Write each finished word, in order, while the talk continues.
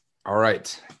All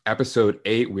right, episode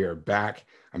 8. We are back.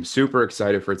 I'm super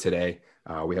excited for today.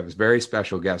 We have a very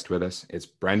special guest with us. It's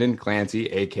Brendan Clancy,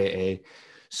 aka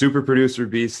Super Producer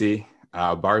BC,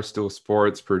 Barstool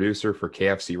Sports producer for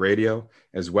KFC Radio,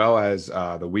 as well as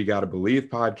the We Gotta Believe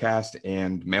podcast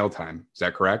and Mail Time. Is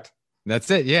that correct? That's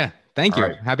it. Yeah. Thank All you.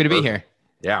 right, Happy to be perfect. here.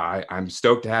 Yeah, I'm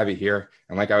stoked to have you here.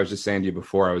 And like I was just saying to you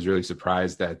before, I was really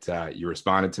surprised that you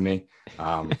responded to me.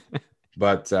 Um,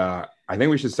 but I think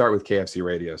we should start with KFC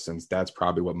Radio since that's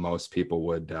probably what most people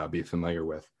would be familiar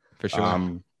with. For sure.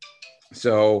 Um,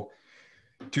 so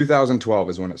 2012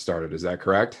 is when it started. Is that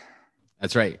correct?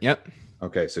 That's right. Yep.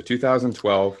 Okay, so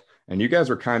 2012, and you guys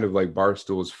were kind of like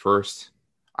Barstool's first,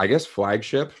 I guess,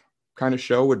 flagship kind of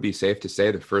show would be safe to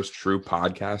say, the first true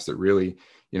podcast that really,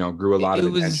 grew a It, lot of it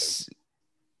attention.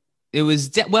 was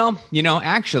well,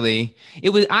 actually, it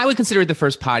was I would consider it the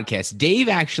first podcast. Dave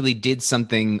actually did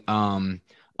something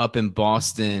up in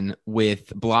Boston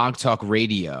with Blog Talk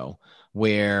Radio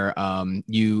where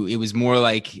you it was more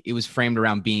like it was framed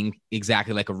around being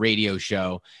exactly like a radio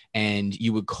show, and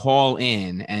you would call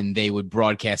in and they would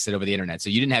broadcast it over the internet. So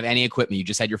you didn't have any equipment, you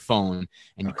just had your phone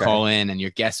and you Okay. call in and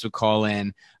your guests would call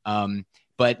in.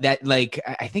 But that, like,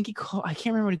 I think he called, I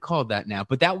can't remember what he called that now,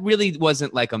 but that really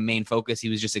wasn't like a main focus. He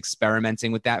was just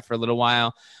experimenting with that for a little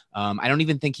while. I don't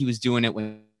even think he was doing it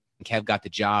when Kev got the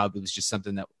job. It was just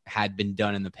something that had been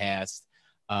done in the past.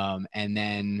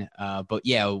 But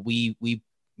yeah, we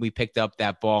picked up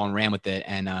that ball and ran with it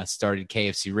and started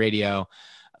KFC Radio.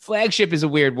 Flagship is a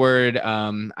weird word.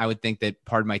 I would think that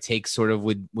Part of My Take sort of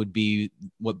would be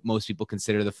what most people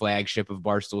consider the flagship of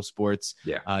Barstool Sports.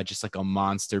 Yeah. Just like a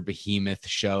monster behemoth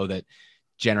show that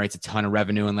generates a ton of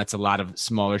revenue and lets a lot of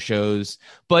smaller shows.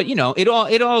 But it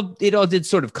all did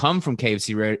sort of come from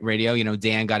KFC Radio.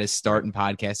 Dan got his start in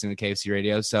podcasting with KFC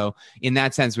Radio, so in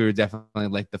that sense, we were definitely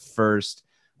like the first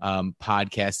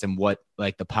podcast and what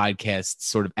like the podcast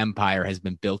sort of empire has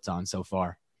been built on so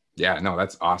far. Yeah, no,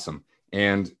 that's awesome.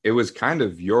 And it was kind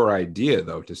of your idea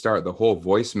though to start. The whole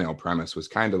voicemail premise was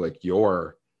kind of like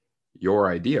your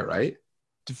idea, right?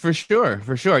 For sure,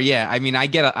 for sure. Yeah. I mean, I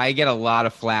get a lot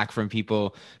of flack from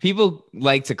people. People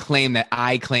like to claim that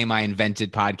I claim I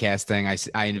invented podcasting.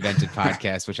 I invented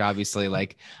podcasts, which obviously,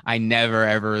 like, I never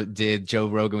ever did. Joe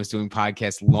Rogan was doing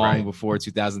podcasts long Right. before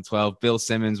 2012. Bill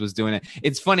Simmons was doing it.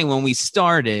 It's funny, when we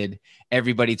started,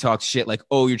 everybody talked shit like,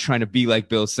 "Oh, you're trying to be like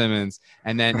Bill Simmons,"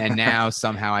 and now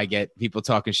somehow I get people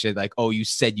talking shit like, "Oh, you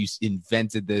said you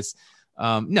invented this."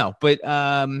 No, but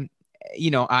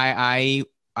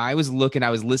I was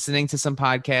listening to some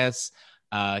podcasts.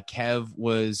 Kev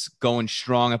was going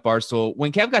strong at Barstool.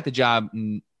 When Kev got the job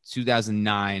in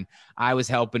 2009, I was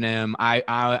helping him.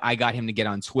 I got him to get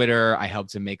on Twitter. I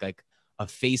helped him make like a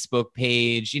Facebook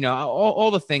page,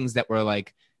 all the things that were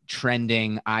like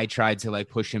trending. I tried to like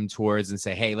push him towards and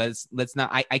say, hey, let's not,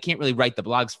 I can't really write the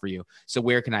blogs for you. So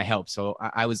where can I help? So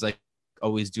I was like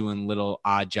always doing little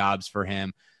odd jobs for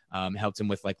him, helped him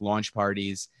with like launch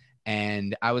parties.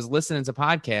 And I was listening to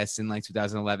podcasts in like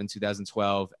 2011,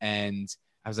 2012, and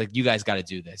I was like, you guys got to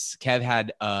do this. Kev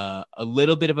had a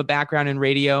little bit of a background in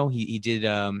radio.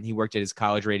 He worked at his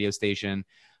college radio station.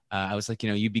 I was like,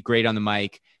 you'd be great on the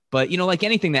mic. But, like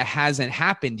anything that hasn't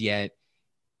happened yet,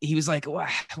 he was like,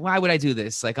 why would I do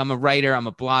this? Like, I'm a writer, I'm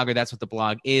a blogger. That's what the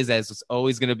blog is, as it's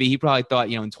always going to be. He probably thought,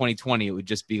 in 2020, it would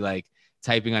just be like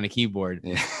typing on a keyboard.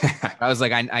 Yeah. I was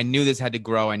like, I knew this had to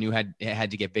grow. I knew it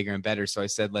had to get bigger and better. So I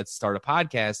said, let's start a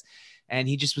podcast. And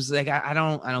he just was like, I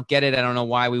don't get it. I don't know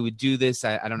why we would do this.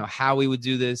 I don't know how we would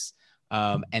do this.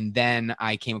 And then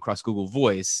I came across Google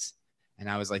Voice and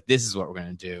I was like, this is what we're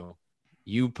going to do.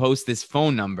 You post this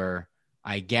phone number.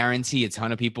 I guarantee a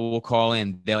ton of people will call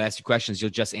in. They'll ask you questions.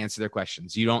 You'll just answer their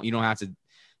questions. You don't have to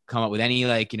come up with any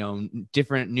like,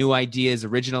 different new ideas,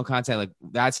 original content. Like,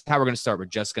 that's how we're going to start. We're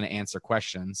just going to answer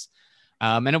questions.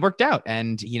 And it worked out.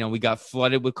 And, we got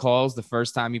flooded with calls the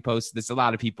first time we posted this. A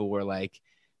lot of people were like,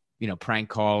 prank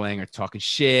calling or talking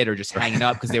shit or just hanging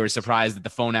up because they were surprised that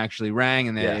the phone actually rang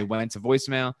and then Yeah. it went to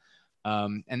voicemail.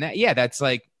 That's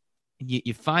like,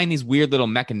 you find these weird little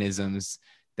mechanisms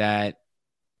that,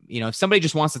 if somebody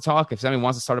just wants to talk, if somebody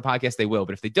wants to start a podcast, they will.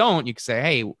 But if they don't, you can say,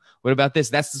 hey, what about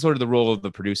this? That's the sort of the role of the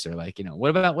producer. Like,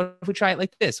 what if we try it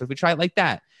like this? What if we try it like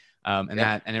that? And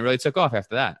it really took off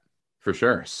after that. For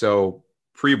sure. So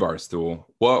pre-Barstool,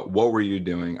 what were you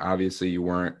doing? Obviously, you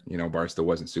weren't, Barstool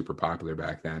wasn't super popular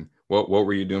back then. What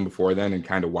were you doing before then, and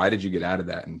kind of why did you get out of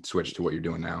that and switch to what you're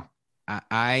doing now?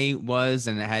 I was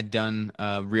and had done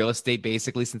real estate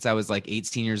basically since I was like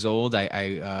 18 years old.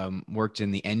 I worked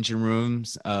in the engine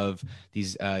rooms of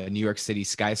these New York City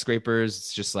skyscrapers.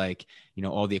 It's just like,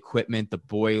 all the equipment, the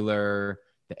boiler,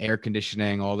 the air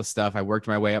conditioning, all the stuff. I worked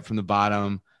my way up from the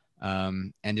bottom,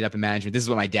 ended up in management. This is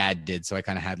what my dad did. So I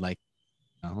kind of had like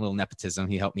a little nepotism.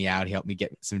 He helped me out. He helped me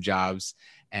get some jobs.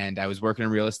 And I was working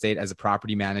in real estate as a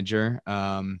property manager.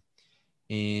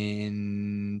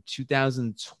 In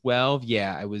 2012,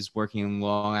 yeah, I was working in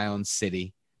Long Island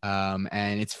City.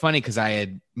 And it's funny because I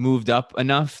had moved up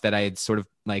enough that I had sort of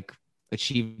like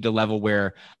achieved a level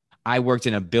where I worked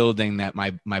in a building that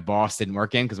my boss didn't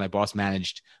work in because my boss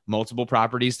managed multiple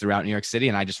properties throughout New York City.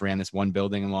 And I just ran this one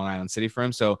building in Long Island City for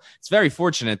him. So it's very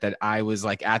fortunate that I was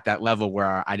like at that level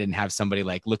where I didn't have somebody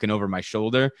like looking over my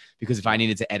shoulder, because if I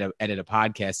needed to edit a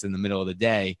podcast in the middle of the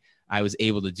day, I was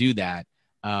able to do that.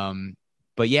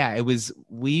 But yeah, I was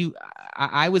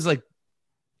like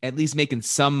at least making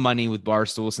some money with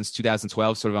Barstool since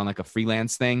 2012, sort of on like a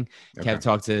freelance thing. Okay. Kev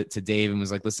talked to Dave and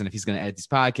was like, listen, if he's going to edit these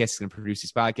podcasts, he's going to produce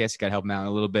these podcasts, you got to help him out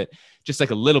a little bit, just like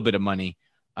a little bit of money.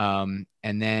 And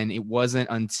then it wasn't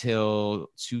until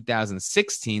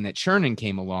 2016 that Chernin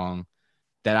came along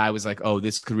that I was like, oh,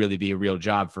 this could really be a real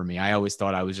job for me. I always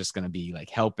thought I was just going to be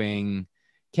like helping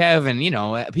Kev. And, you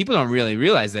know, people don't really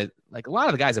realize that like a lot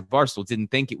of the guys at Barstool didn't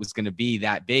think it was going to be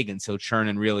that big until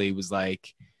Chernin really was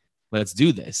like, let's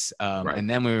do this. Right. And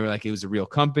then we were like, it was a real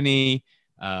company.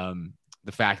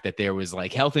 The fact that there was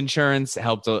like health insurance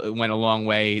went a long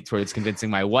way towards convincing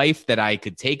my wife that I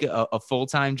could take a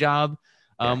full-time job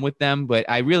with them. But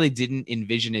I really didn't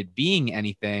envision it being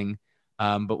anything.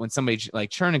 But when somebody like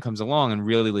Chernin comes along and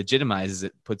really legitimizes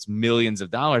it, puts millions of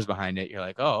dollars behind it, you're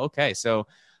like, oh, okay. So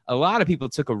a lot of people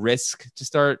took a risk to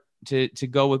start to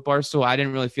go with Barstool. I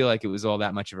didn't really feel like it was all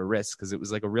that much of a risk because it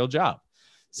was like a real job.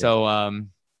 So,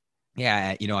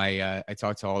 yeah, you know, I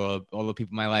talked to all the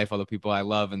people in my life, all the people I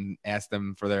love, and asked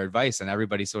them for their advice, and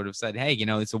everybody sort of said, hey, you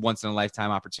know, it's a once in a lifetime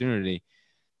opportunity,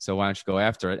 so why don't you go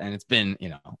after it? And it's been, you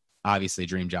know, obviously a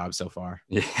dream job so far.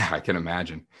 Yeah, I can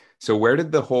imagine. So where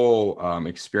did the whole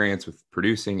experience with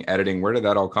producing, editing, where did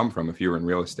that all come from if you were in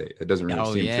real estate? It doesn't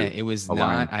really seem to it was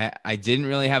align. not, I didn't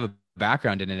really have a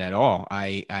background in it at all.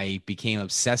 I became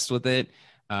obsessed with it.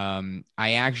 I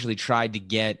actually tried to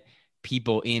get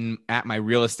people in at my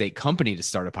real estate company to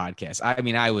start a podcast. I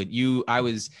mean,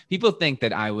 people think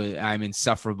that I'm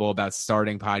insufferable about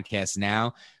starting podcasts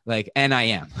now. Like, and I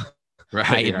am, right,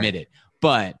 I admit it,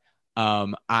 but,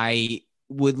 I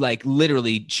would like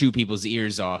literally chew people's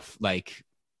ears off, like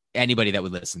anybody that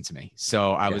would listen to me.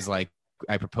 So I was like,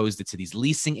 I proposed it to these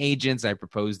leasing agents. I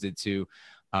proposed it to,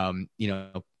 you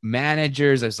know,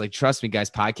 managers. I was like, trust me guys,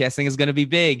 podcasting is going to be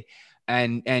big.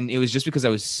 And it was just because I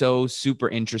was so super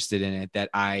interested in it that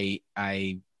I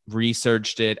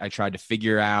researched it. I tried to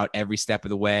figure out every step of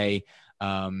the way.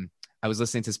 I was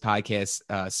listening to this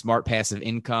podcast, Smart Passive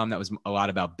Income. That was a lot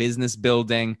about business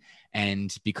building.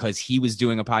 And because he was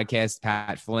doing a podcast,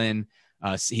 Pat Flynn,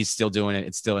 he's still doing it.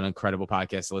 It's still an incredible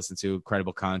podcast to listen to,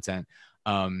 incredible content.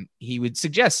 He would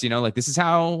suggest, you know, like this is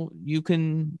how you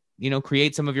can, you know,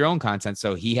 create some of your own content.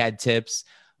 So he had tips.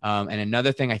 And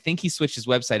another thing, I think he switched his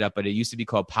website up, but it used to be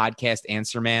called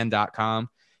podcastanswerman.com.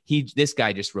 This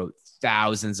guy just wrote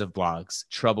thousands of blogs,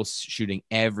 troubleshooting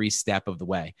every step of the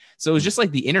way. So it was just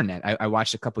like the internet. I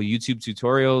watched a couple of YouTube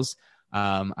tutorials.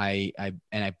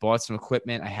 I bought some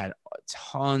equipment. I had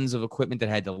tons of equipment that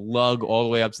I had to lug all the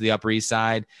way up to the Upper East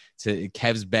Side to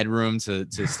Kev's bedroom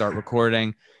to start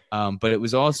recording. But it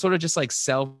was all sort of just like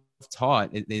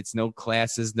self-taught. It's no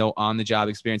classes, no on-the-job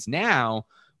experience. Now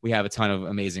we have a ton of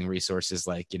amazing resources.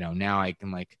 Like, you know, now I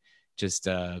can like just,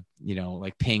 you know,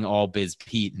 like ping All Biz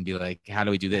Pete and be like, how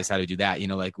do we do this? How do we do that? You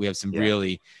know, like we have some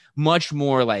really much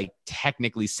more like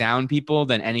technically sound people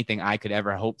than anything I could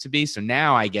ever hope to be. So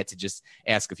now I get to just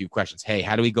ask a few questions. Hey,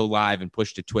 how do we go live and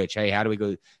push to Twitch? Hey, how do we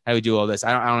do all this?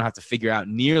 I don't have to figure out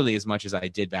nearly as much as I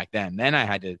did back then. Then I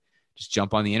had to just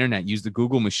jump on the internet, use the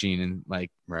Google machine and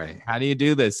like, how do you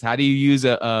do this? How do you use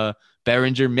a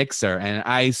Behringer mixer? And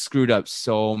I screwed up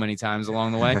so many times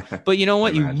along the way. But you know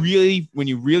what? When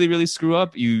you really screw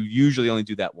up, you usually only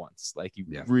do that once. Like you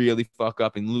really fuck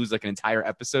up and lose like an entire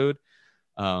episode.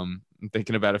 I'm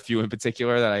thinking about a few in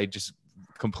particular that I just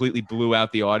completely blew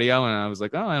out the audio and I was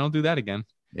like, oh, I don't do that again.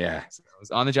 Yeah. So I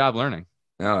was on the job learning.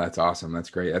 No, that's awesome. That's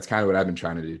great. That's kind of what I've been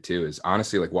trying to do too, is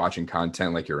honestly like watching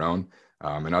content like your own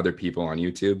and other people on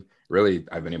YouTube. Really,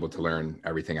 I've been able to learn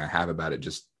everything I have about it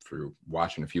just through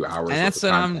watching a few hours. And that's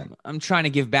what I'm trying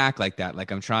to give back like that.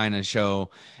 Like I'm trying to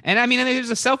show, and I mean, there's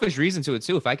a selfish reason to it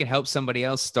too. If I could help somebody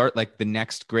else start like the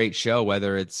next great show,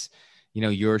 whether it's, you know,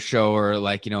 your show or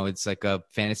like, you know, it's like a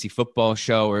fantasy football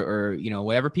show or, you know,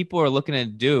 whatever people are looking to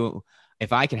do,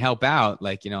 if I can help out,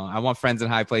 like, you know, I want friends in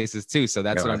high places too. So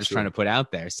that's what I'm just trying to put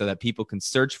out there so that people can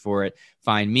search for it,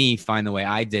 find me, find the way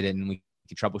I did it, and we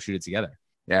can troubleshoot it together.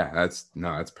 Yeah,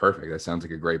 that's perfect. That sounds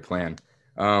like a great plan.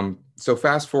 So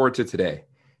fast forward to today,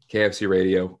 KFC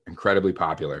Radio, incredibly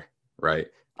popular, right?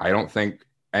 I don't think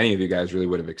any of you guys really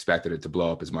would have expected it to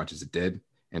blow up as much as it did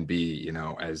and be,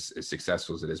 as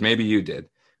successful as it is. Maybe you did,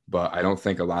 but I don't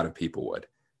think a lot of people would.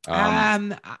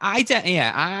 I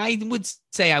would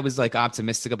say I was like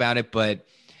optimistic about it, but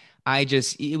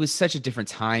it was such a different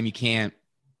time.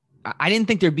 I didn't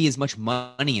think there'd be as much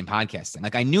money in podcasting.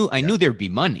 Like I knew there'd be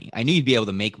money. I knew you'd be able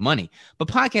to make money, but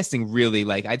podcasting really,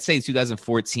 like I'd say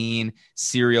 2014,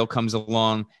 Serial comes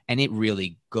along and it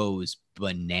really goes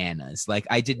bananas. Like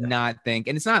I did not think,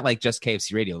 and it's not like just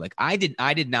KFC Radio. Like I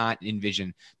did not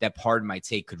envision that Pardon My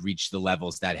Take could reach the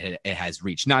levels that it has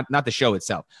reached. Not the show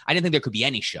itself. I didn't think there could be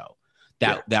any show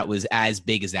that was as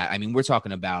big as that. I mean, we're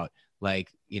talking about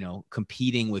like,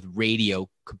 competing with radio,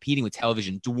 competing with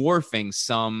television, dwarfing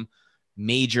some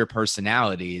major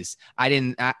personalities. I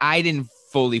didn't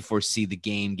fully foresee the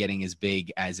game getting as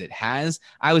big as it has.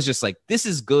 I was just like, this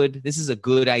is good. This is a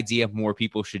good idea. More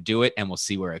people should do it, and we'll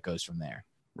see where it goes from there.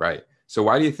 Right. So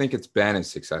why do you think it's been as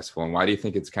successful, and why do you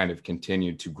think it's kind of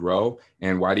continued to grow?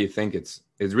 And why do you think it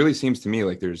really seems to me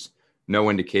like there's no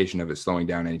indication of it slowing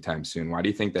down anytime soon? Why do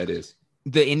you think that is?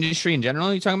 The industry in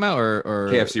general, you're talking about, or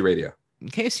KFC Radio?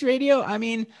 KFC Radio. I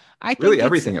mean, I think really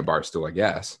everything at Barstool, I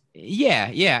guess.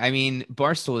 Yeah. I mean,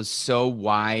 Barstool is so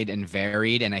wide and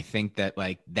varied, and I think that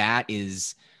like that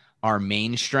is our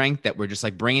main strength, that we're just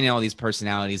like bringing all these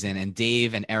personalities in, and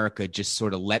Dave and Erica just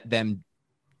sort of let them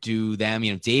do them.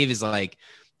 Dave is like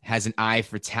has an eye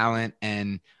for talent,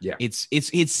 and it's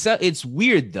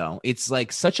weird though. It's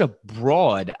like such a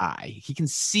broad eye. He can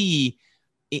see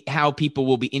how people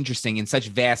will be interesting in such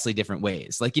vastly different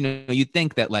ways. Like, you'd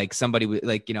think that like somebody would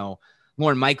like,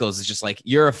 Lorne Michaels is just like,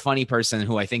 you're a funny person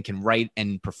who I think can write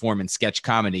and perform in sketch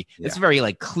comedy. Yeah. It's very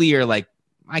like clear. Like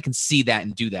I can see that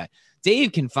and do that.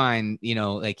 Dave can find,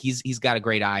 like he's got a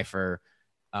great eye for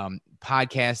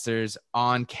podcasters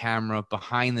on camera,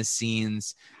 behind the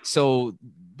scenes. So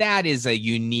that is a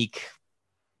unique,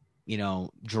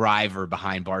 driver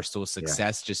behind Barstool's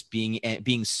success, just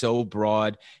being so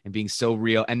broad and being so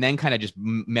real, and then kind of just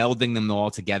melding them all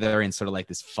together in sort of like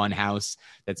this fun house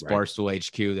that's right. Barstool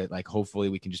HQ, that like hopefully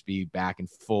we can just be back in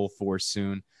full force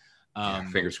soon.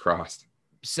 Fingers crossed.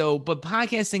 So, but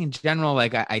podcasting in general,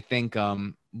 like I think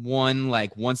one,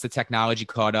 like once the technology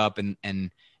caught up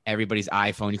and everybody's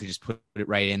iPhone, you could just put it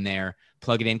right in there,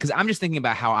 plug it in. Cause I'm just thinking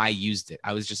about how I used it.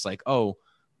 I was just like,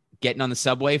 getting on the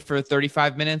subway for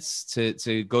 35 minutes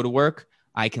to go to work,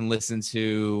 I can listen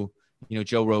to,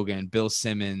 Joe Rogan, Bill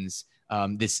Simmons,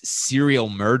 this serial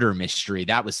murder mystery.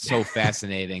 That was so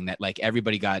fascinating that like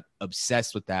everybody got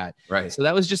obsessed with that. Right. So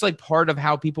that was just like part of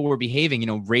how people were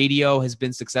behaving. Radio has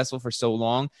been successful for so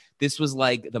long. This was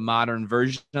like the modern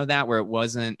version of that, where it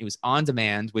was on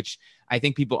demand, which I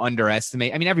think people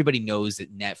underestimate. I mean, everybody knows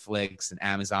that Netflix and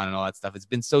Amazon and all that stuff, it's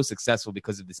been so successful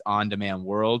because of this on-demand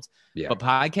world. Yeah. But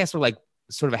podcasts were like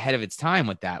sort of ahead of its time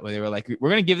with that, where they were like, we're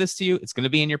going to give this to you. It's going to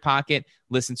be in your pocket.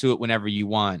 Listen to it whenever you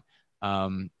want.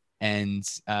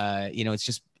 It's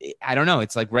just, I don't know.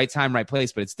 It's like right time, right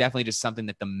place, but it's definitely just something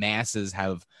that the masses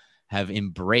have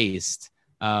embraced.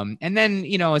 And then,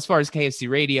 as far as KFC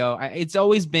Radio, it's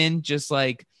always been just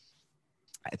like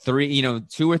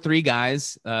two or three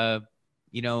guys,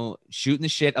 shooting the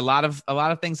shit. A lot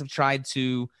of things have tried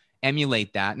to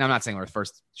emulate that. And I'm not saying we're the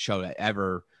first show to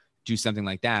ever do something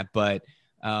like that, but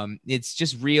it's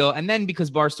just real. And then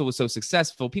because Barstool was so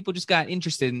successful, people just got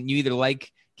interested, and you either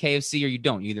like KFC or you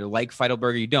don't. You either like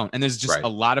Feidelberg or you don't. And there's just a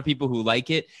lot of people who like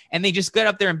it, and they just get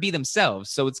up there and be themselves.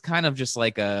 So it's kind of just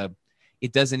like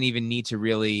it doesn't even need to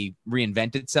really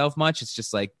reinvent itself much. It's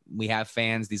just like, we have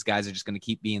fans. These guys are just going to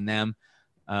keep being them.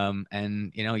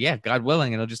 God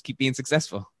willing, it'll just keep being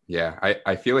successful. Yeah,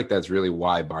 I feel like that's really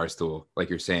why Barstool, like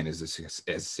you're saying, is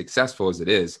as successful as it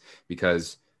is,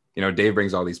 because, Dave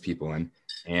brings all these people in,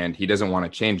 and he doesn't want to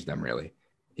change them really.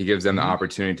 He gives them the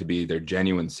opportunity to be their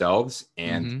genuine selves.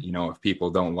 And, if people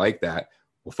don't like that,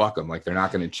 well, fuck them. Like, they're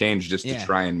not going to change just to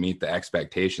try and meet the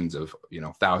expectations of,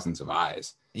 thousands of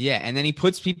eyes. Yeah. And then he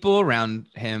puts people around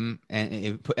him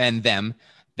and them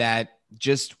that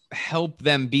just help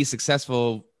them be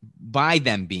successful by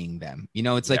them being them.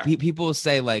 It's like people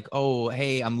say like, oh,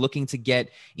 hey, I'm looking to get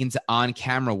into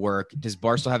on-camera work. Does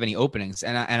Barstool have any openings?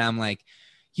 And I'm like,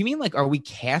 you mean like, are we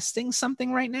casting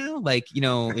something right now? Like,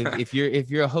 if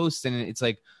you're a host and it's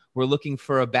like, we're looking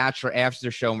for a Bachelor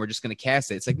after show and we're just going to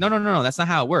cast it. It's like, no, that's not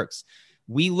how it works.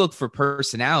 We look for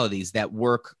personalities that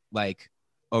work like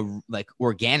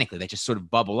organically, that just sort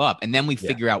of bubble up. And then we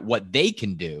figure out what they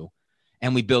can do,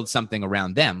 and we build something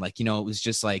around them. Like, it was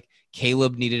just like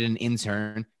Caleb needed an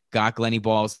intern. got Glenny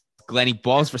Balls. Glenny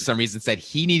Balls, for some reason, said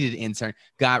he needed an intern,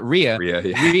 got Rhea.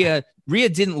 Rhea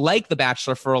didn't like The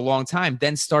Bachelor for a long time,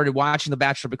 then started watching The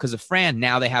Bachelor because of Fran.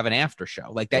 Now they have an after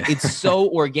show like that. It's so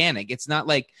organic. It's not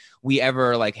like we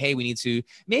ever like, hey, we need to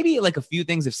maybe like a few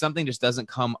things. If something just doesn't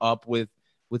come up with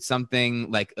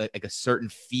something like a certain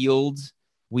field,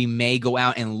 we may go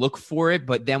out and look for it,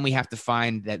 but then we have to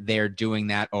find that they're doing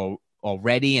that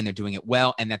already and they're doing it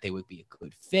well and that they would be a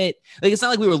good fit. Like, it's not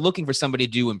like we were looking for somebody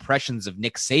to do impressions of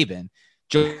Nick Saban.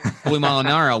 Joey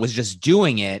Molinaro was just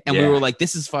doing it. And we were like,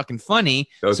 this is fucking funny.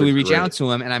 So we reached out to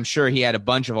him, and I'm sure he had a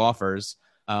bunch of offers.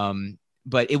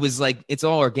 But it was like, it's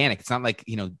all organic. It's not like,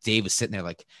 Dave was sitting there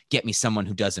like, get me someone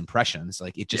who does impressions.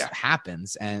 Like, it just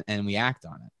happens and we act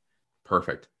on it.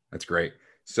 Perfect. That's great.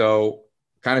 So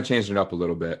kind of changing it up a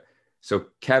little bit. So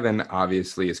Kevin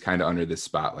obviously is kind of under this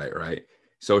spotlight, right?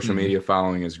 Social media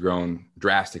following has grown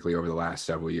drastically over the last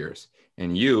several years.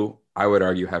 And you, I would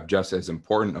argue, have just as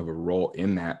important of a role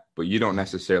in that, but you don't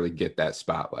necessarily get that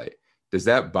spotlight. Does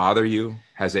that bother you?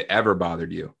 Has it ever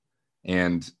bothered you?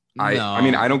 And I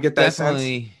mean, I don't get that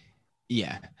sense.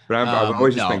 Yeah. But I've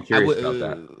always just been curious about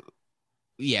that.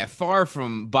 Yeah, far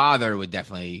from bother would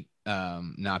definitely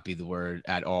not be the word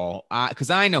at all. Because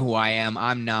I know who I am.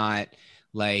 I'm not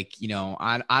like,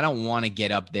 I don't want to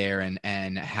get up there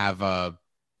and have a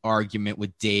argument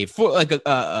with Dave for like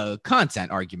a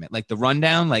content argument, like the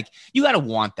rundown. Like, you got to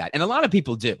want that, and a lot of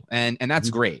people do, and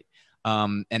that's great.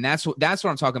 And that's what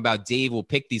I'm talking about. Dave will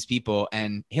pick these people,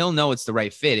 and he'll know it's the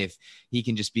right fit if he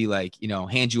can just be like,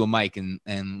 hand you a mic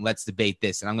and let's debate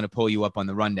this, and I'm going to pull you up on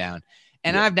the rundown.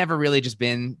 And I've never really just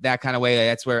been that kind of way.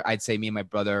 That's where I'd say me and my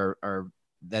brother are.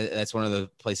 That's one of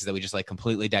the places that we just like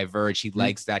completely diverge. He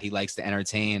likes that. He likes to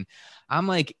entertain. I'm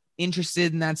like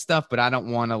interested in that stuff, but I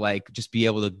don't want to like just be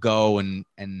able to go and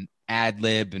ad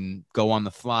lib and go on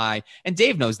the fly. And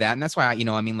Dave knows that. And that's why,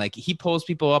 like, he pulls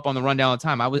people up on the rundown all the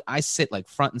time. I sit like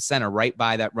front and center right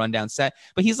by that rundown set,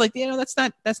 but he's like, that's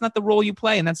not the role you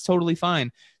play. And that's totally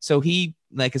fine. So he,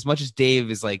 like, as much as Dave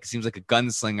is like, seems like a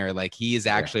gunslinger, like he is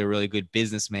actually a really good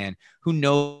businessman who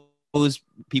knows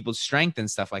people's strength and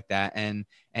stuff like that. And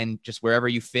just wherever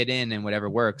you fit in and whatever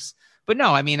works. But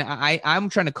no, I mean, I'm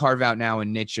trying to carve out now a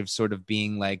niche of sort of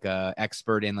being like a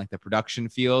expert in like the production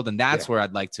field. And that's where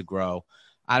I'd like to grow.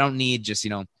 I don't need just,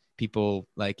 people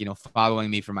like, following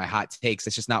me for my hot takes.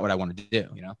 That's just not what I want to do,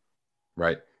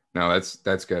 Right. No,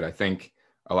 that's good. I think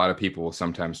a lot of people will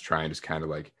sometimes try and just kind of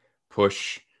like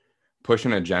push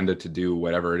an agenda to do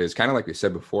whatever it is, kind of like we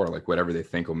said before, like whatever they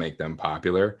think will make them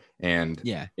popular. And,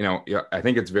 I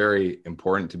think it's very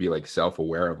important to be like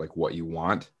self-aware of like what you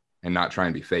want and not try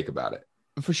and be fake about it.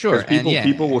 For sure.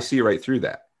 People will see right through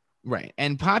that. Right.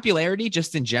 And popularity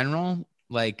just in general,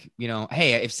 like,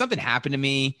 hey, if something happened to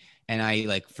me and I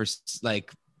like for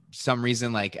like some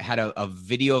reason, like had a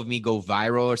video of me go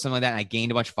viral or something like that, and I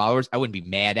gained a bunch of followers, I wouldn't be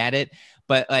mad at it.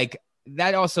 But like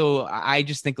that also, I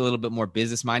just think a little bit more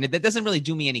business minded. That doesn't really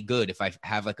do me any good if I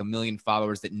have like 1 million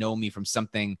followers that know me from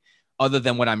something other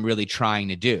than what I'm really trying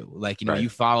to do. Like, you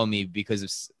follow me because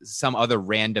of some other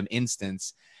random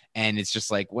instance. And it's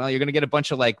just like, well, you're going to get a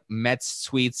bunch of like Mets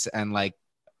tweets and like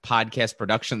podcast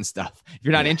production stuff. If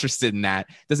you're not interested in that,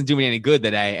 it doesn't do me any good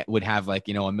that I would have like,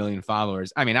 1 million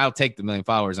followers. I mean, I'll take the 1 million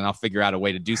followers and I'll figure out a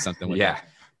way to do something with it.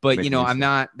 But,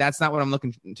 that's not what I'm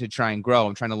looking to try and grow.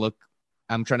 I'm trying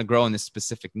to grow in this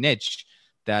specific niche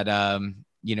that,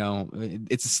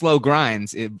 it's a slow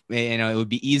grind. It would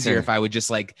be easier if I would just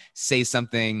like say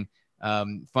something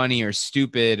funny or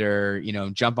stupid or,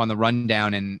 jump on the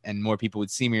rundown and more people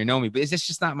would see me or know me, but it's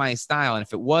just not my style. And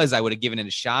if it was, I would have given it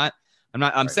a shot.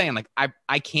 I'm saying like,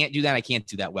 I can't do that. I can't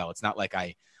do that well. It's not like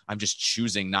I'm just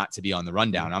choosing not to be on the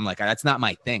rundown. I'm like, that's not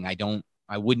my thing.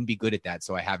 I wouldn't be good at that.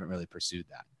 So I haven't really pursued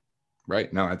that.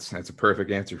 Right. No, that's a perfect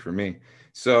answer for me.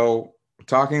 So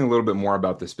talking a little bit more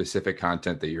about the specific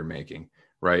content that you're making,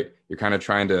 right? You're kind of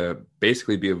trying to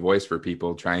basically be a voice for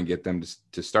people, try and get them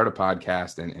to start a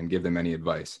podcast and give them any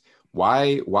advice.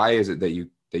 Why is it that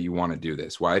you want to do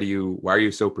this? Why are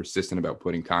you so persistent about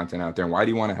putting content out there? And why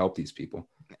do you want to help these people?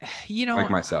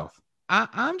 Like myself.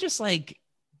 I'm just like,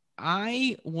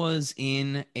 I was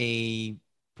in a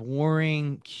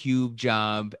boring cube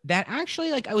job that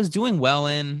actually like I was doing well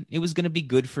in. It was going to be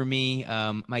good for me.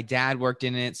 My dad worked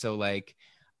in it. So like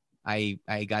I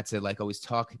got to like always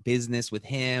talk business with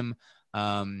him.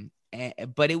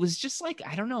 But it was just like,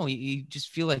 I don't know, you just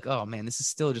feel like, oh man, this is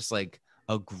still just like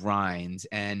a grind.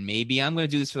 And maybe I'm going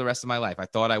to do this for the rest of my life. I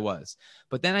thought I was,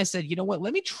 but then I said, you know what,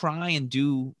 let me try and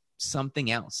do something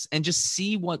else and just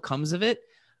see what comes of it.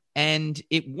 And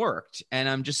it worked. And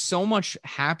I'm just so much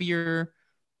happier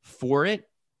for it.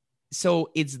 So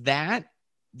it's that.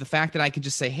 the fact that I could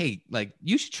just say, hey, like,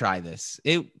 you should try this.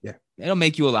 Yeah. It'll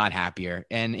make you a lot happier,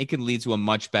 and it can lead to a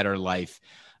much better life.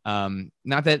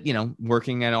 Not that,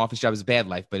 working at an office job is a bad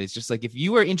life, but it's just like, if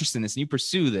you are interested in this and you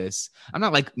pursue this, I'm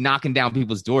not like knocking down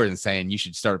people's doors and saying you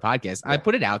should start a podcast. Yeah. I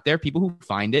put it out there. People who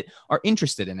find it are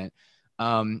interested in it.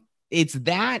 It's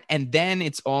that. And then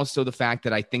it's also the fact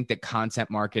that I think that content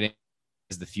marketing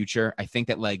is the future. I think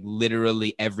that like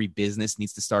literally every business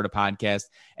needs to start a podcast.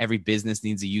 Every business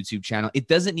needs a YouTube channel. It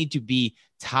doesn't need to be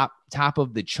top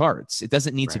of the charts. It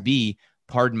doesn't need to be,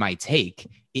 pardon my take.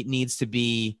 It needs to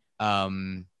be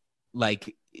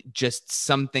like just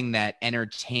something that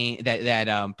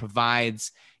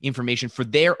provides information for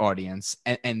their audience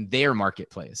and their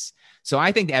marketplace. So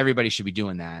I think that everybody should be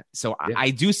doing that. So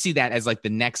I do see that as like the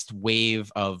next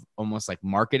wave of almost like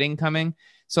marketing coming.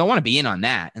 So I want to be in on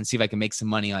that and see if I can make some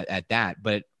money at that.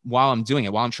 But while I'm doing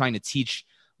it, while I'm trying to teach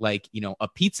like, a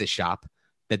pizza shop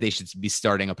that they should be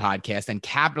starting a podcast and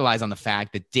capitalize on the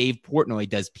fact that Dave Portnoy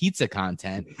does pizza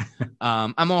content.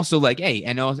 I'm also like, hey,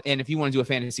 and if you want to do a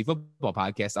fantasy football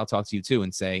podcast, I'll talk to you too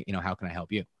and say, how can I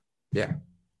help you? Yeah.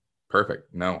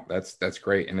 Perfect. No, that's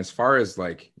great. And as far as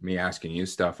like me asking you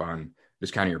stuff on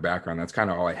just kind of your background, that's kind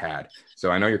of all I had. So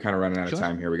I know you're kind of running out of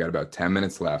time here. We got about 10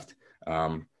 minutes left.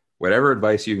 Whatever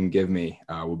advice you can give me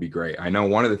will be great. I know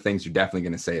one of the things you're definitely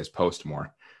going to say is post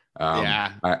more.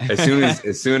 As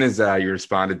soon as you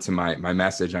responded to my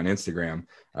message on Instagram,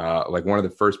 like one of the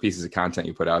first pieces of content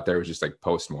you put out there was just like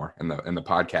post more in the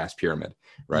podcast pyramid,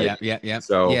 right? Yeah.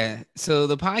 So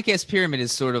the podcast pyramid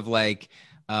is sort of like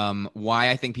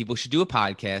why I think people should do a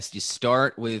podcast. You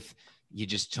start with, you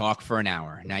just talk for an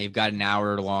hour. Now you've got an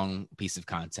hour long piece of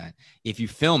content. If you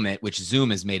film it, which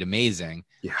Zoom has made amazing,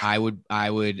 I would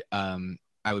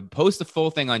post the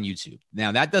full thing on YouTube.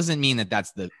 Now that doesn't mean that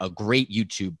that's a great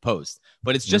YouTube post,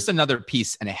 but it's just another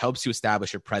piece and it helps you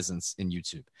establish your presence in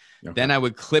YouTube. Okay. Then I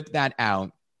would clip that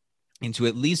out into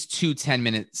at least 2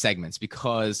 10-minute segments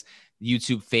because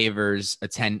YouTube favors a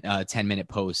 10-minute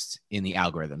post in the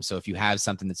algorithm. So if you have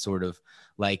something that sort of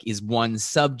like is one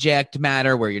subject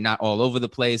matter where you're not all over the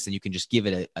place and you can just give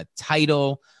it a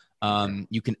title,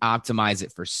 you can optimize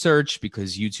it for search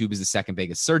because YouTube is the second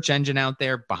biggest search engine out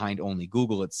there behind only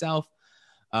Google itself.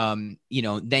 Then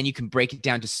you can break it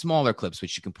down to smaller clips,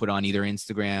 which you can put on either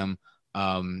Instagram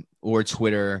or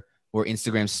Twitter or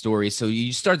Instagram stories. So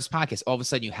you start this podcast, all of a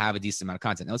sudden you have a decent amount of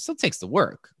content. Now it still takes the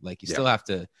work. Like you still have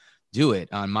to do it.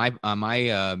 On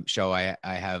my show, I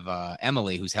have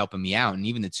Emily who's helping me out. And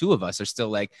even the two of us are still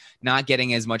like not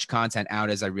getting as much content out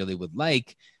as I really would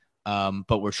like.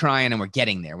 But we're trying and we're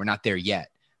getting there. We're not there yet.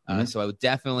 So I would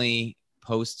definitely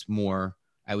post more.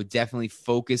 I would definitely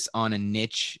focus on a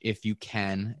niche if you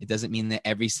can. It doesn't mean that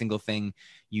every single thing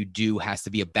you do has to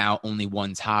be about only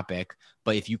one topic,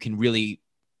 but if you can really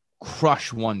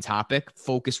crush one topic,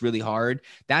 focus really hard,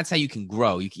 that's how you can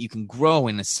grow. You can grow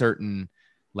in a certain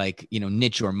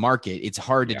niche or market. It's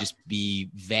hard to just be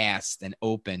vast and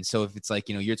open. So if it's like,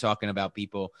 you're talking about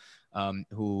people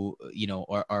who,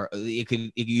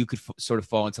 you could sort of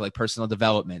fall into like personal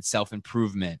development,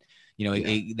 self-improvement,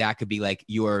 that could be like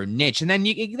your niche. And then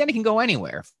it can go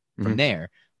anywhere from there.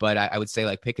 But I would say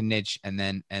like pick a niche and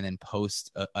then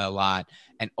post a lot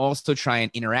and also try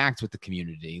and interact with the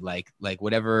community, like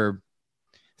whatever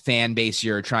fan base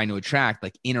you're trying to attract,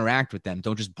 like interact with them.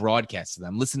 Don't just broadcast to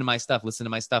them. Listen to my stuff.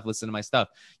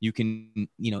 You can,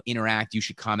 interact. You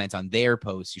should comment on their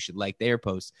posts. You should like their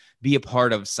posts. Be a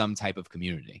part of some type of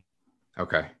community.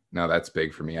 Okay. No, that's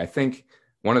big for me. I think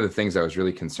one of the things I was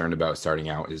really concerned about starting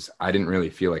out is I didn't really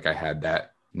feel like I had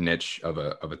that niche of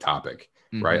a topic,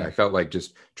 right? I felt like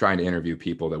just trying to interview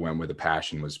people that went with a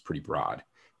passion was pretty broad.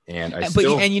 And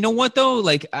and you know what though?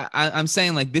 Like I'm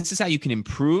saying, like, this is how you can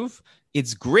improve.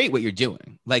 It's great what you're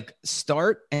doing. Like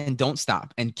start and don't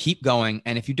stop and keep going.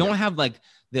 And if you don't have like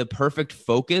the perfect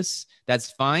focus,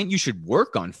 that's fine. You should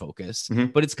work on focus,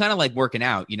 but it's kind of like working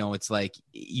out. It's like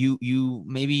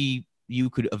maybe you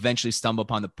could eventually stumble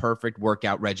upon the perfect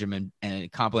workout regimen and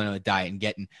complement a diet and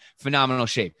get in phenomenal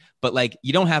shape. But like,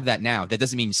 you don't have that now. That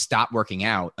doesn't mean you stop working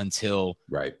out until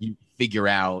you figure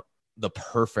out the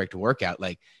perfect workout.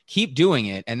 Like keep doing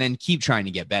it and then keep trying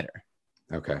to get better.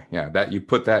 Okay. Yeah. That you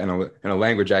put that in a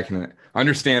language I can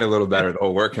understand a little better, the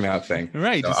whole working out thing.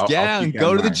 Right. So just get out and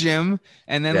go to the gym.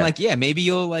 And then maybe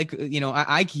you'll like,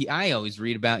 I always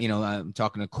read about, I'm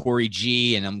talking to Corey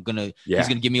G and he's going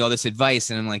to give me all this advice.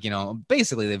 And I'm like,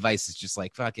 basically the advice is just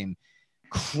like fucking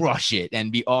crush it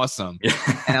and be awesome.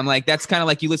 And I'm like, that's kind of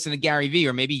like you listen to Gary Vee,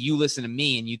 or maybe you listen to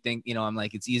me and you think, I'm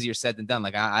like, it's easier said than done.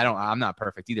 Like I'm not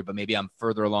perfect either, but maybe I'm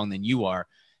further along than you are.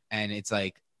 And it's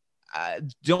like,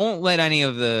 don't let any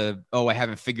of the, oh, I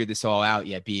haven't figured this all out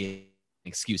yet be an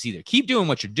excuse either. Keep doing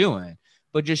what you're doing,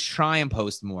 but just try and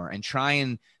post more and try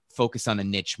and focus on a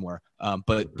niche more.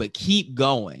 But keep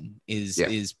going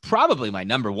is probably my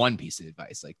number one piece of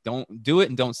advice. Like, don't do it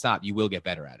and don't stop. You will get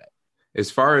better at it. As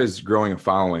far as growing a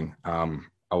following,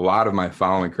 a lot of my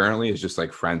following currently is just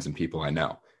like friends and people I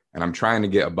know. And I'm trying to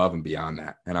get above and beyond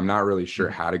that. And I'm not really sure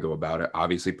how to go about it.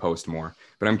 Obviously post more,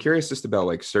 but I'm curious just about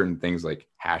like certain things like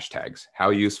hashtags. How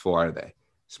useful are they?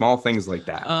 Small things like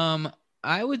that.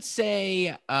 I would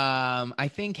say, I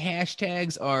think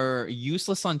hashtags are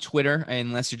useless on Twitter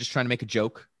unless you're just trying to make a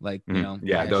joke, like,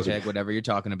 hashtag, whatever you're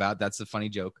talking about. That's a funny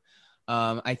joke.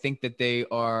 I think that they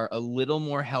are a little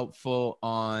more helpful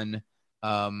on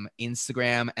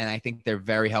Instagram, and I think they're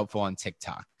very helpful on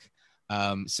TikTok.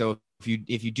 So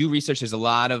if you do research, there's a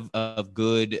lot of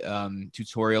good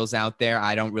tutorials out there.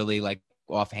 I don't really like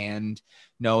offhand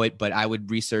know it, but I would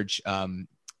research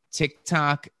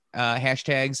TikTok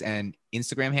hashtags and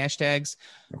Instagram hashtags.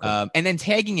 Okay. And then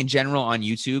tagging in general on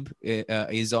YouTube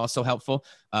is also helpful.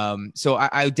 So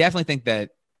I definitely think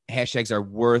that hashtags are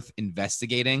worth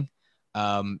investigating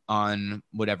on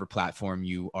whatever platform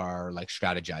you are like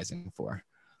strategizing for.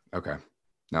 Okay.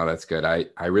 No, that's good.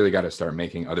 I really got to start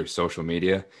making other social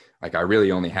media. Like I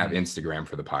really only have Instagram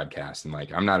for the podcast. And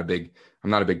like, I'm not a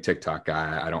big TikTok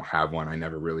guy. I don't have one. I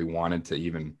never really wanted to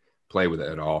even play with it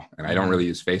at all. And I don't really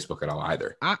use Facebook at all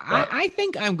either. I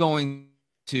think I'm going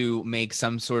to make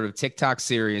some sort of TikTok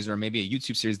series or maybe a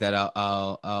YouTube series that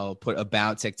I'll put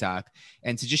about TikTok,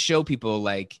 and to just show people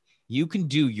like you can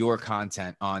do your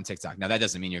content on TikTok. Now that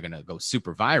doesn't mean you're going to go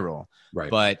super viral,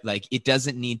 right? But like it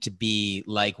doesn't need to be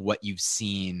like what you've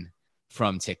seen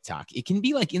from TikTok. It can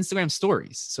be like Instagram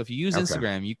stories. So if you use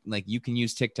Instagram, you can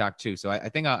use TikTok too. So I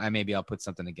think I'll put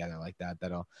something together like that.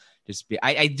 That'll just be,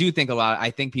 I do think I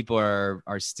think people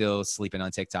are still sleeping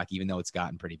on TikTok, even though it's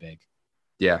gotten pretty big.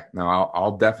 Yeah, no,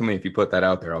 I'll definitely, if you put that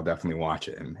out there, I'll definitely watch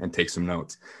it and take some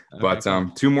notes. Okay, but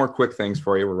cool. Two more quick things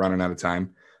for you. We're running out of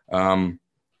time.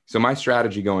 So my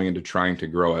strategy going into trying to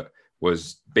grow it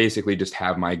was basically just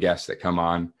have my guests that come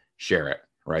on, share it,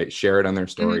 right? Share it on their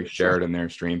story, share it in their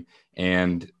stream.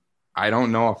 And I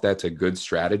don't know if that's a good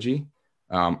strategy.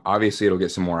 Obviously it'll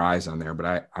get some more eyes on there,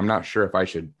 but I'm not sure if I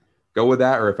should go with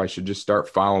that or if I should just start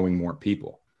following more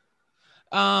people.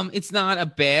 It's not a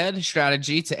bad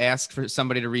strategy to ask for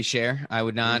somebody to reshare. I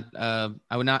would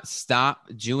not stop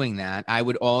doing that. I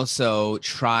would also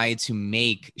try to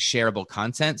make shareable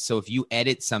content. So if you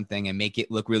edit something and make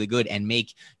it look really good and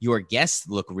make your guests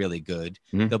look really good,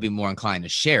 they'll be more inclined to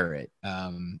share it.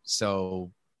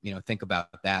 So, think about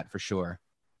that for sure.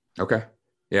 Okay.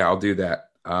 Yeah, I'll do that.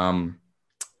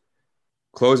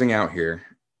 Closing out here,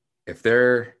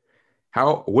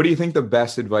 what do you think the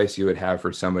best advice you would have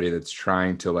for somebody that's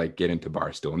trying to like get into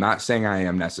Barstool? Not saying I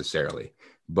am necessarily,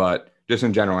 but just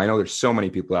in general, I know there's so many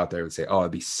people out there who would say, oh,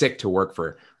 I'd be sick to work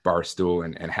for Barstool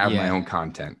and have my own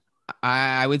content.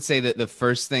 I would say that the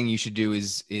first thing you should do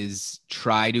is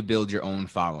try to build your own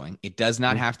following. It does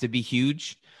not have to be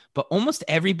huge, but almost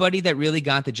everybody that really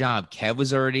got the job, Kev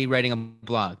was already writing a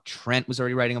blog. Trent was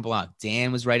already writing a blog.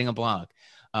 Dan was writing a blog.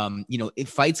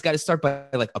 Fights got to start by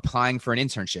like applying for an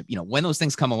internship. When those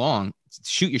things come along,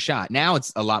 shoot your shot. Now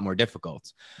it's a lot more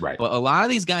difficult, right? But a lot of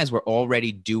these guys were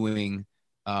already doing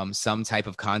some type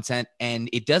of content, and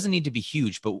it doesn't need to be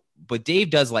huge. But Dave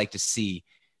does like to see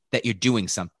that you're doing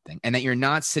something and that you're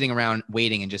not sitting around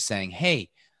waiting and just saying, "Hey,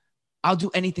 I'll do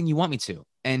anything you want me to."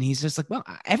 And he's just like, "Well,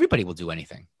 everybody will do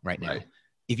anything right now. Right.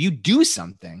 If you do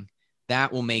something,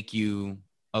 that will make you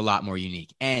a lot more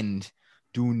unique." And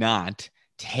do not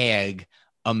tag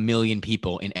 1 million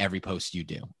people in every post you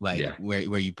do, where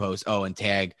you post, and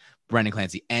tag Brendan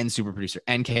Clancy and Super Producer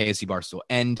and KSC Barstool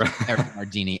and Eric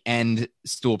Mardini and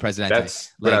Stool Presidente.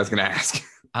 That's what I was going to ask.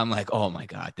 I'm like, oh my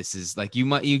God, this is like,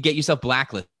 you get yourself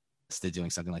blacklisted doing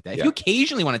something like that. If you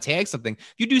occasionally want to tag something,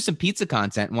 if you do some pizza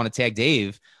content and want to tag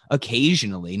Dave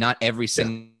occasionally, not every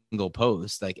single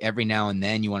post, like every now and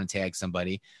then you want to tag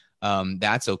somebody,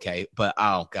 that's okay. But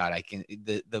oh God,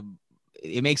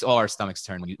 it makes all our stomachs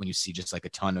turn when you see just like a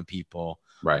ton of people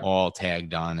all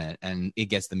tagged on it, and it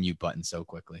gets the mute button so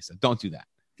quickly. So don't do that.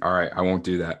 All right. I won't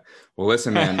do that. Well,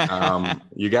 listen, man,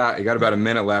 you got about a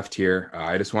minute left here.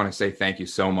 I just want to say thank you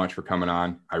so much for coming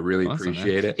on. I really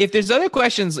appreciate it. If there's other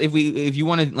questions, if you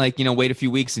want to wait a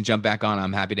few weeks and jump back on,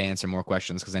 I'm happy to answer more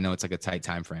questions, 'cause I know it's like a tight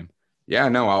time frame. Yeah,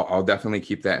 no, I'll definitely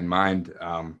keep that in mind.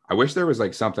 I wish there was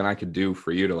like something I could do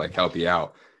for you to like help you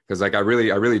out. Cause like, I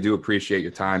really do appreciate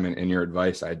your time and your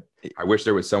advice. I wish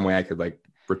there was some way I could like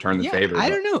return the favor. I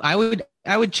don't know.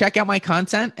 I would check out my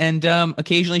content and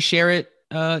occasionally share it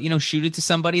shoot it to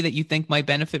somebody that you think might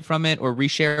benefit from it, or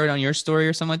reshare it on your story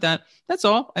or something like that. That's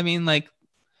all. I mean, like,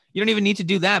 you don't even need to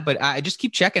do that, but I just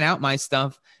keep checking out my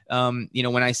stuff. When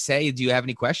I say, do you have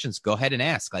any questions? Go ahead and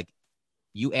ask. Like,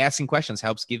 you asking questions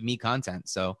helps give me content.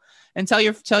 So, and tell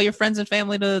your friends and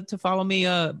family to follow me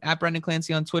at Brendan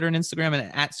Clancy on Twitter and Instagram,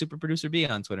 and at Super Producer B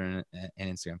on Twitter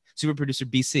and Instagram. Super Producer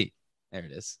BC. There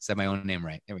it is. Said my own name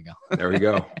right. There we go. There we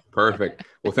go. Perfect.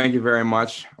 Well, thank you very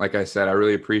much. Like I said, I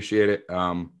really appreciate it.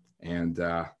 Best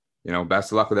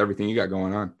of luck with everything you got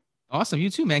going on. Awesome. You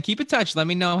too, man. Keep in touch. Let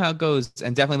me know how it goes,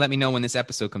 and definitely let me know when this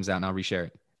episode comes out, and I'll reshare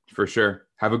it. For sure.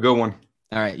 Have a good one.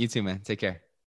 All right. You too, man. Take care.